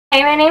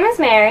Hey, my name is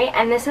Mary,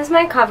 and this is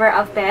my cover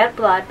of Bad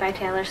Blood by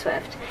Taylor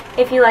Swift.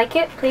 If you like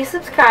it, please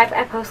subscribe.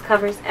 I post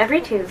covers every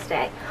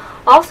Tuesday.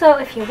 Also,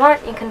 if you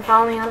want, you can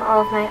follow me on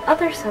all of my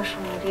other social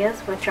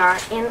medias, which are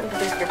in the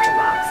description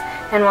box.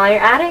 And while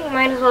you're at it, you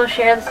might as well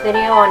share this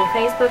video on your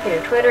Facebook or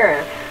your Twitter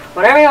or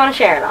whatever you want to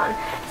share it on.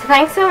 So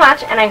thanks so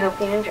much, and I hope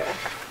you enjoy.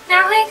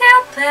 Now we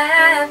got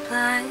bad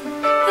blood.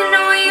 You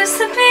know we used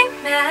to be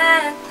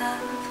mad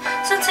love.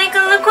 So take a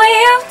look what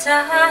you've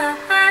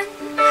done.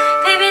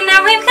 Baby,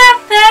 now we've got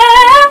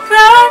bad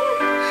blood.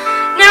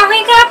 Now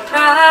we got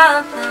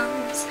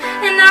problems,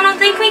 and I don't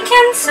think we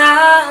can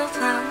solve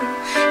them.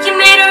 You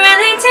made a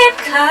really deep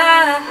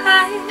cut.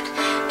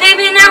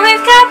 Baby, now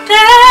we've got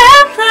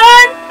bad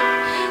blood.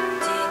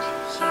 Did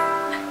you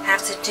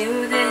have to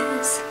do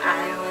this?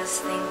 I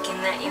was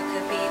thinking that you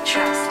could be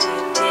trusted.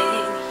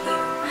 Did you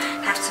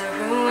have to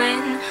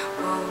ruin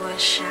what was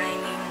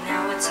shining?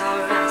 Now it's all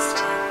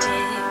rusted. Did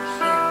you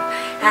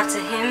have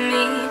to hit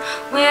me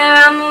where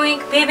I'm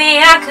weak?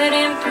 Baby, I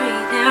couldn't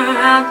breathe and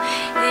rub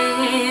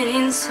it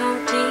in so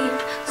deep.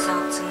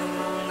 Salt in the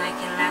moonlight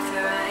can laugh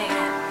right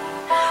at me.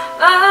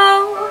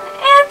 Oh,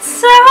 it's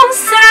so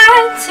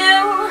sad to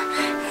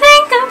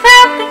think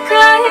about the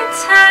good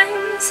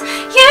times,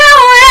 you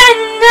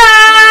and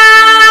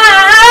I.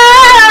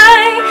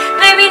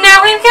 Baby, now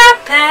we've got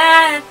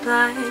bad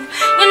blood.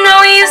 You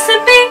know we used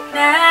to be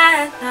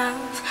mad love.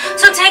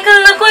 So take a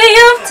look what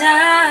you've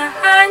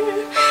done.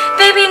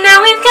 Baby,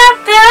 now we've got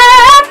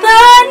bad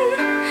blood.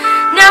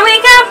 Now we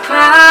got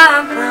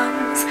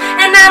problems,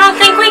 and I don't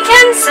think we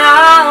can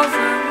solve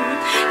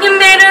them. You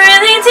made a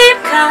really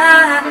deep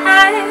cut.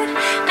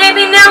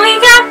 Baby, now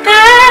we got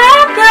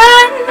bad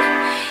blood.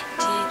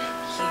 Did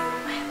you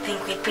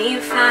think we'd be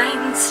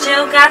fine?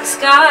 Still got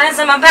scars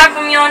on my back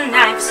from your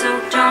knife, so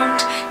don't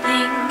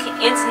think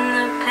it's in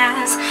the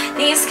past.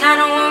 These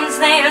kind of wounds,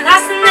 they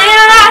last and they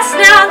last.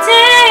 Now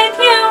did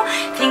you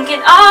think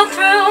it all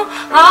through?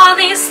 All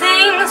these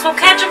things will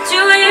catch up to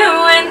you,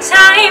 and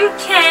time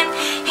can't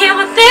heal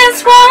what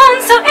this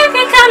won't. So if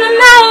you're coming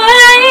my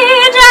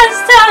way,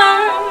 just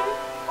don't.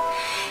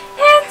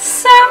 It's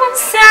so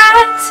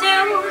sad to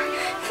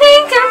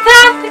think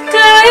about the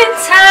good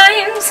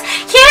times,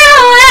 you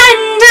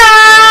and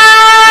I.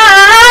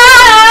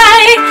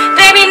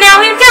 Baby,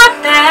 now we've got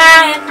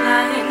bad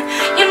blood.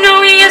 You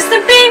know we used to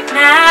be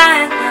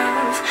mad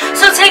love.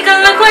 So take a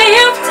look what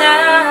you've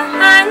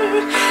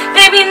done.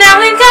 Baby, now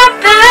we've got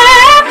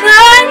bad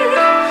blood.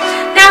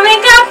 Now we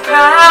got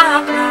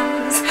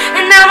problems,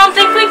 and I don't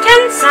think we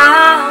can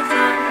solve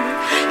them.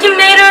 You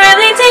made a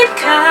really deep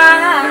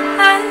cut.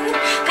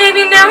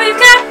 Baby, now we've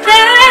got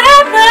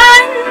bad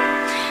blood.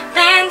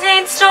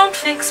 Band-aids don't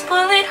fix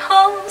bullet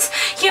holes.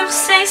 You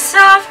say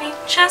sorry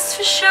just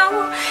for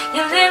show.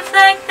 You live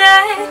like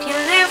that, you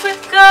live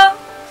with ghosts.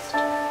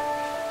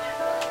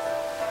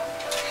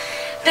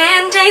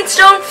 Band-aids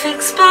don't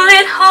fix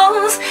bullet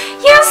holes.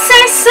 You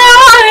say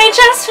sorry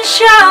just for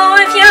show.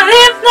 If you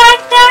live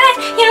like that,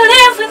 you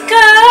live with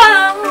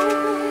ghosts.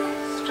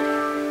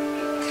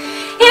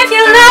 If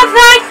you love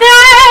like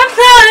that,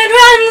 blood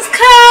runs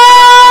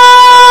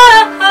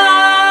cold.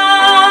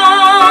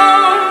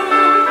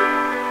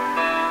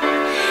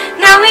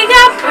 Now we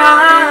got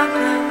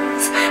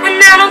problems, and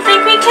I don't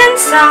think we can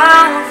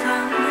solve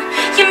them.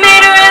 You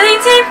made a really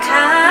deep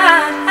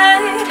cut.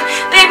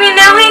 Baby,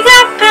 now we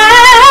got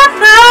bad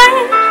blood.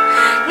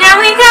 Now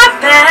we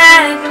got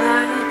bad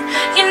blood.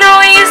 You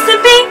know we used to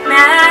be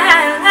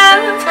mad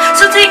love.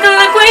 So take a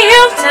look what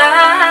you've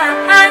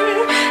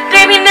done.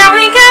 Baby, now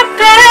we got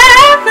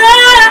bad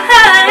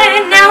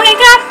blood. Now we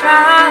got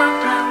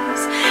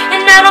problems,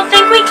 and I don't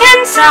think we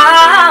can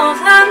solve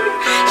them.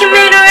 You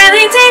made a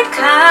really deep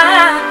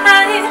cut.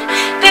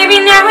 Baby,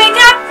 now we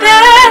got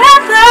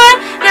bad blood.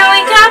 Now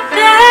we got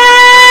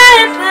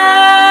bad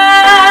blood.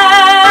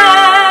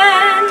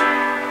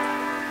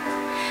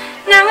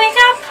 Now we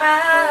got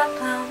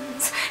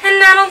problems, and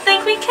I don't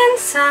think we can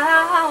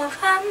solve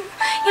them.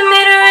 You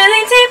made a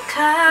really deep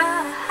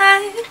cut.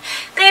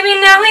 Baby,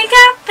 now we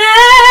got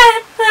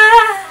bad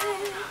blood.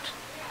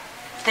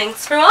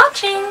 Thanks for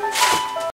watching.